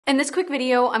In this quick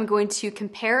video, I'm going to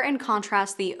compare and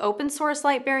contrast the open source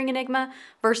light-bearing Enigma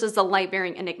versus the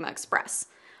light-bearing Enigma Express.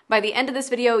 By the end of this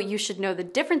video, you should know the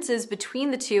differences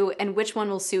between the two and which one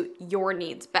will suit your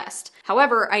needs best.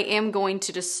 However, I am going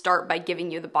to just start by giving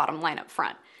you the bottom line up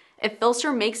front. If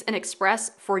PHLster makes an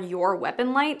Express for your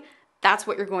weapon light, that's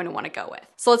what you're going to want to go with.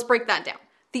 So let's break that down.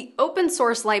 The open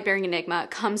source light-bearing Enigma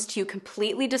comes to you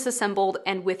completely disassembled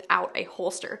and without a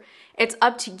holster. It's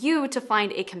up to you to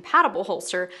find a compatible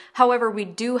holster. However, we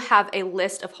do have a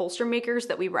list of holster makers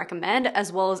that we recommend,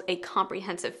 as well as a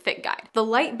comprehensive fit guide. The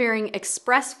light-bearing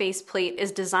Express faceplate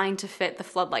is designed to fit the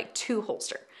Floodlight 2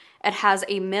 holster. It has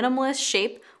a minimalist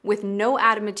shape with no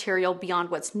added material beyond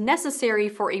what's necessary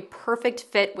for a perfect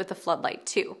fit with the Floodlight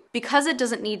 2. Because it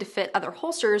doesn't need to fit other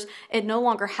holsters, it no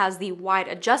longer has the wide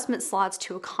adjustment slots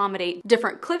to accommodate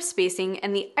different clip spacing,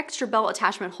 and the extra belt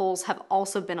attachment holes have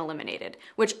also been eliminated,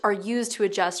 which are used to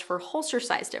adjust for holster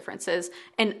size differences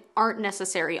and aren't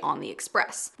necessary on the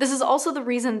Express. This is also the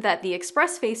reason that the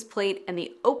Express faceplate and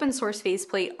the open source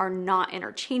faceplate are not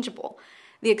interchangeable.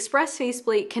 The Express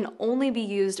faceplate can only be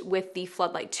used with the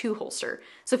Floodlight 2 holster.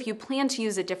 So if you plan to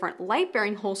use a different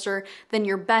light-bearing holster, then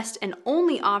your best and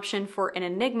only option for an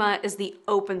Enigma is the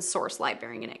open source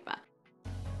light-bearing Enigma.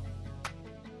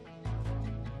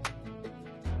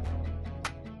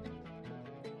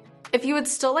 If you would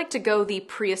still like to go the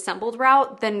pre-assembled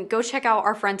route, then go check out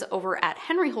our friends over at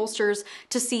Henry Holsters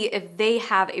to see if they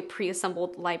have a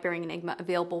pre-assembled light-bearing Enigma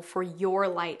available for your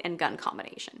light and gun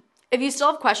combination. If you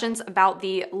still have questions about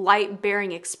the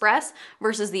light-bearing Express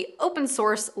versus the open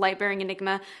source light-bearing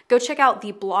Enigma, go check out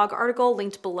the blog article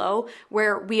linked below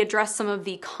where we address some of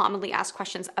the commonly asked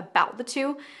questions about the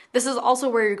two. This is also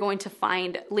where you're going to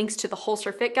find links to the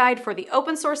holster fit guide for the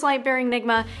open source light-bearing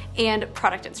Enigma and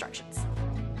product instructions.